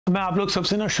मैं आप लोग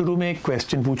सबसे ना शुरू में एक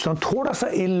क्वेश्चन पूछता हूँ, थोड़ा सा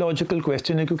इलॉजिकल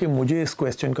क्वेश्चन है क्योंकि मुझे इस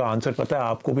क्वेश्चन का आंसर पता है,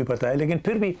 आपको भी पता है, लेकिन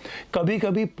फिर भी कभी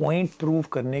कभी पॉइंट प्रूव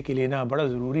करने के लिए ना बड़ा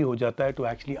ज़रूरी हो जाता है to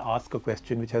actually ask a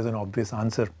question which has an obvious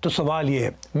answer. तो सवाल ये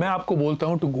है, मैं आपको बोलता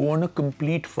हूँ to go on a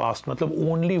complete fast, मतलब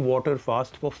only water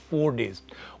fast for 4 days।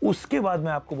 उसके बाद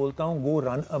मैं आपको बोलता हूँ गो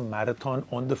run a marathon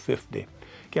on the 5th day।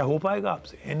 क्या हो पाएगा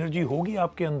आपसे? एनर्जी होगी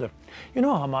आपके अंदर?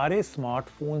 हमारे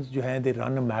स्मार्टफोन्स जो हैं they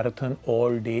run a marathon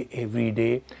all day every day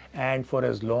and for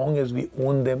as long as we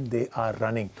own them they are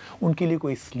running. उनके लिए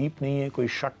कोई स्लीप नहीं है, कोई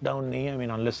शट डाउन नहीं है। I mean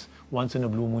unless once in a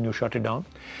blue moon you shut it down.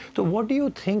 So what do you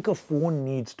think a phone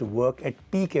needs to work at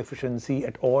peak efficiency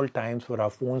at all times for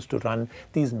our phones to run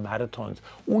these marathons?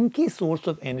 उनकी source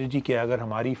of energy क्या? अगर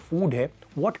हमारी food है,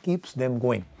 what keeps them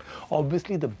going?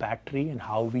 Obviously the battery and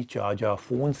how we charge our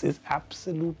phones is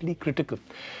absolutely critical.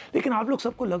 लेकिन आप लोग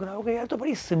सबको लग रहा होगा यार तो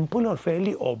बड़ी सिंपल और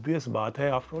फेयरली ऑब्वियस बात है,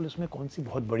 आफ्टर ऑल इसमें कौन सी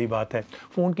बहुत बड़ी बात है।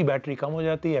 फ़ोन की बैटरी कम हो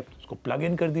जाती है, उसको प्लग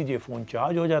इन कर दीजिए, फ़ोन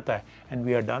चार्ज हो जाता है and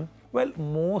we are done. Well,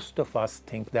 most of us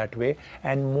think that way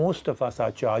and most of us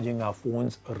are charging our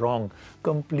phones wrong,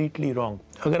 completely wrong.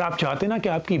 अगर आप चाहते ना कि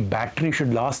आपकी battery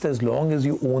should last as long as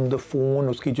you own the phone,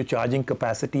 उसकी जो charging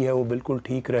capacity है वो बिल्कुल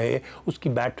ठीक रहे, उसकी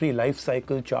battery life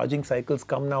cycle, charging cycles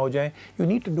कम ना हो जाएं,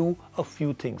 you need to do a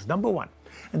few things. Number one,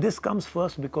 and this comes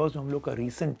first because हम लोग का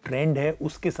recent trend है,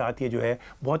 उसके साथ ये जो है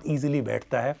बहुत easily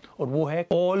बैठता है, और वो है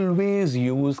always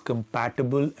use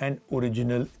compatible and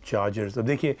original chargers। अब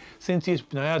देखिए, since ये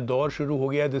नया दौर शुरू हो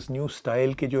गया, this new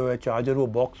style के जो है चार्जर वो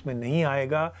बॉक्स में नहीं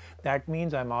आएगा, that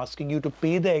means I'm asking you to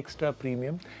pay the extra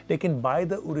premium, लेकिन buy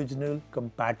the original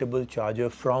compatible charger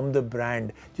from the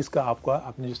brand जिसका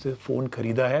आपने जिससे फ़ोन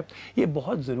खरीदा है। ये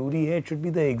बहुत ज़रूरी है, it should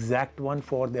be the exact one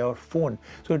for their phone,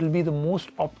 so it will be the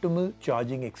most optimal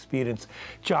charging experience।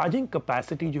 Charging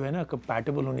capacity जो है ना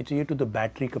कंपैटिबल होनी चाहिए to the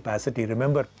battery capacity.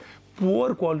 Remember,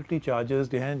 poor quality chargers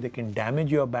जो हैं they can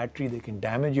damage your battery, they can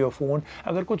damage your phone.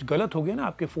 अगर कुछ गलत हो गया ना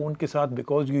आपके फ़ोन के साथ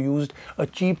because you used a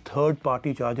cheap third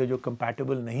party charger जो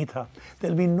कंपैटिबल नहीं था,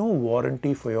 there will be no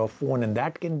warranty for your phone and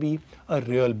that can be a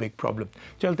real big problem.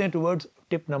 चलते हैं towards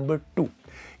tip number 2।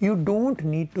 You don't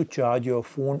need to charge your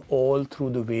phone all through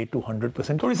the way to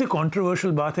 100%। थोड़ी सी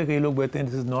controversial बात है, कई लोग कहते हैं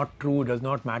this is not true, does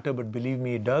not matter, but believe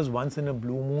me it does। Once in a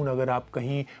blue moon अगर आप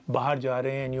कहीं बाहर जा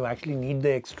रहे हैं and you actually need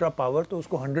the extra power तो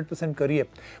उसको 100% करिए।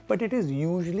 But it is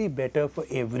usually better for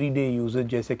everyday usage,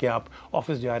 जैसे कि आप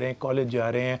ऑफिस जा रहे हैं, कॉलेज जा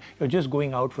रहे हैं, you're just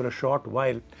going out for a short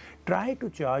while। Try to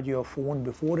charge your phone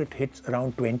before it hits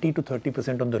around 20 to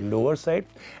 30% on the lower side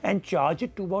and charge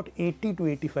it to about 80 to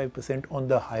 85% on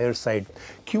the higher side।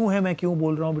 मैं क्यों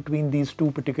बोल रहा हूँ between these two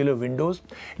particular windows?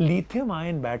 Lithium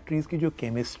ion batteries की जो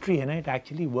chemistry है ना, it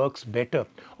actually works better,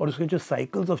 और उसके जो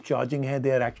cycles of charging है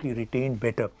they are actually retained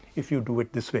better if you do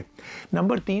it this way।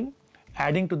 Number 3,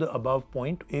 adding to the above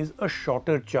point is a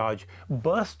shorter charge।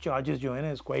 burst charges जो है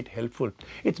ना is quite helpful।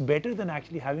 It's better than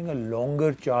actually having a longer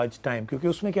charge time, क्योंकि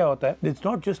उसमें क्या होता है, it's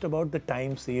not just about the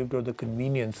time saved or the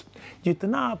convenience।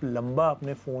 जितना आप लंबा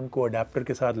अपने फ़ोन को अडेप्टर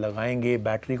के साथ लगाएंगे,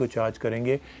 बैटरी को चार्ज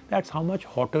करेंगे, that's how much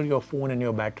hotter your phone and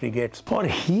your battery gets। और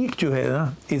हीट जो है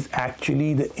ना is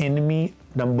actually the enemy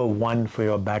number 1 for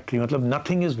your battery। मतलब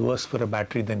nothing is worse for a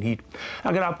battery than heat।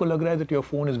 अगर आपको लग रहा है that your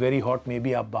phone is very hot,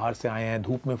 maybe आप बाहर से आए हैं,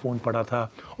 धूप में फ़ोन पड़ा था,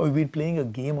 or you've been playing a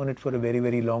game on it for a very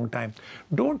very long time,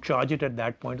 don't charge it at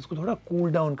that point। इसको थोड़ा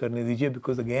cool down करने दीजिए,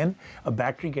 because again a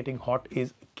battery getting hot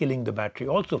is killing the battery।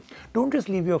 Also, don't just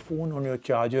leave your phone on your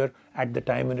charger at the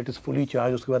time when it is fully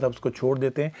charged, उसके बाद आप उसको छोड़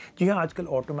देते हैं। जी हाँ, आजकल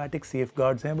automatic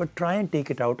safeguards हैं, but try and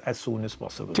take it out as soon as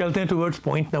possible। चलते हैं towards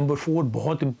point number 4।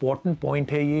 बहुत important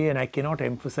point है ये, and I cannot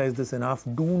emphasize this enough।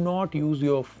 Do not use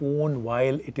your phone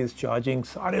while it is charging।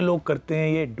 सारे लोग करते हैं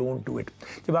ये, don't do it।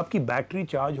 जब आपकी बैटरी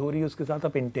चार्ज हो रही है, उसके साथ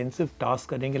आप इंटेंसिव टास्क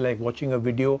करेंगे लाइक वॉचिंग अ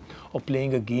वीडियो और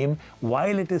playing a game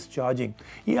while it is charging,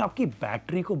 ये आपकी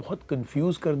बैटरी को बहुत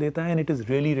कंफ्यूज कर देता है, and it is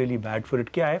really really bad for it.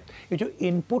 क्या है, ये जो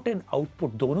इनपुट एंड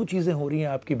आउटपुट दोनों चीज़ें हो रही हैं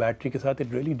आपकी बैटरी के साथ,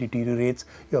 it really डिटीरियोरेट्स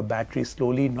your battery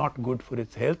slowly, not good for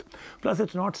its health, plus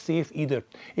it's not safe either.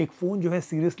 एक फ़ोन जो है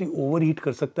सीरियसली ओवर हीट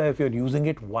कर सकता है if you are using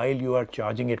it while you are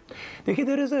charging it. देखिए,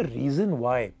 there is a reason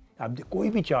why आप कोई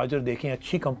भी चार्जर देखें,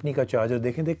 अच्छी कंपनी का चार्जर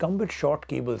देखें, दे come with short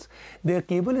cables. There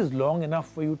cable is long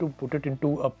enough for you to put it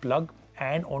into a plug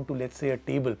and onto let's say a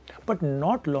table, but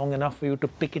not long enough for you to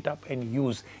pick it up and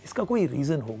use। इसका कोई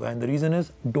reason होगा, and the reason is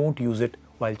don't use it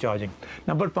while charging.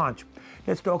 Number 5,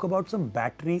 let's talk about some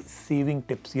battery saving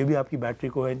tips. ये भी आपकी battery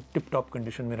को tip top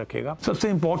condition में रखेगा. सबसे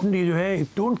इंपॉर्टेंट ये जो है,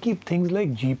 don't keep things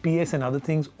like GPS and other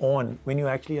things on when you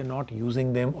actually are not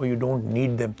using them or you don't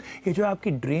need them. ये जो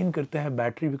आपकी ड्रेन करता है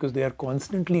battery, because they are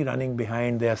constantly running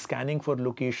behind, they are scanning for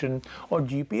location, और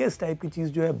GPS type की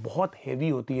चीज़ जो है बहुत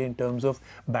heavy होती है in terms of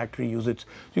battery usage.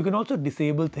 So you can also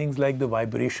disable things like the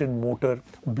vibration motor,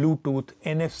 Bluetooth,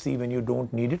 NFC when you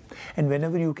don't need it, and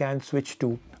whenever you can switch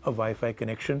to a Wi-Fi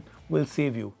connection will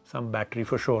save you some battery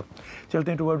for sure.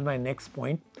 चलते हैं towards my next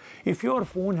point. If your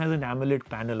phone has an AMOLED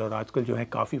panel, और आजकल जो है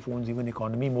काफ़ी phones even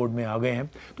economy mode में आ गए हैं,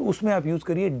 तो उसमें आप यूज़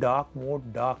करिए dark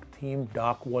mode, dark theme,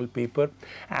 dark wallpaper.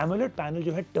 AMOLED panel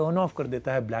जो है टर्न ऑफ कर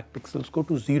देता है ब्लैक पिक्सल्स को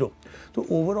टू 0. तो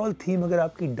ओवरऑल थीम अगर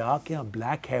आपकी डार्क या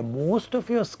ब्लैक है, most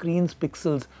of your screens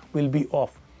pixels will be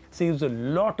of. Saves a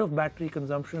lot of battery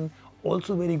consumption,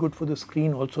 also very good for the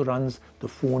screen, also runs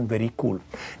the phone very cool.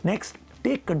 Next,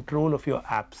 take control of your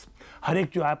apps. हर एक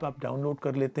जो app आप download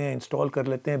कर लेते हैं, install कर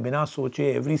लेते हैं बिना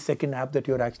सोचे. Every second app that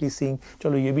you are actually seeing,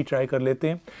 चलो ये भी ट्राई कर लेते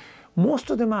हैं.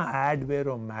 Most of them are adware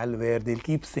or malware. They'll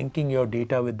keep syncing your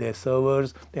data with their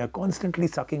servers. They are constantly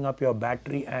sucking up your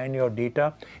battery and your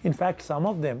data. In fact, some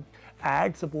of them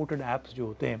ad supported apps जो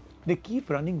होते हैं, they keep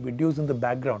running videos in the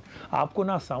background. आपको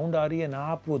ना sound आ रही है ना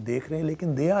आप वो देख रहे हैं,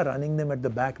 लेकिन they are running them at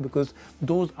the back because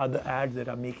those are the ads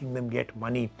that are making them get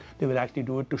money. They will actually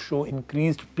do it to show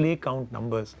increased play count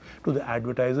numbers to the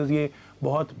advertisers. ये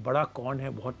बहुत बड़ा cone है,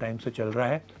 बहुत time से चल रहा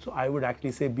है. So I would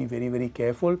actually say be very very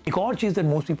careful. एक और चीज़ that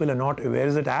most people are not aware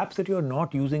is that apps that you are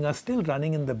not using are still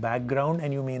running in the background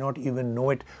and you may not even know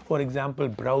it. For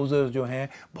example, browsers जो हैं,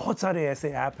 बहुत सारे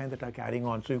ऐसे app हैं that are carrying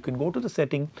on. So you can go to the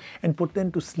setting and put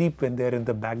them to sleep when they're in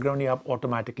the background. ये आप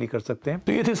automatically कर सकते हैं.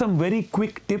 तो ये थे some very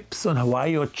quick tips on why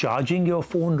you're charging your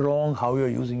phone wrong, how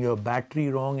you're using your battery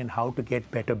wrong, and how to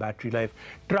get better battery life.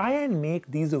 Try and make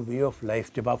these a way of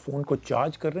life. जब आप phone को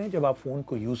charge कर रहे हैं, जब आप phone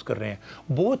को use कर रहे हैं,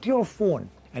 both your phone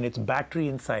and its battery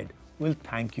inside will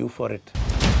thank you for it.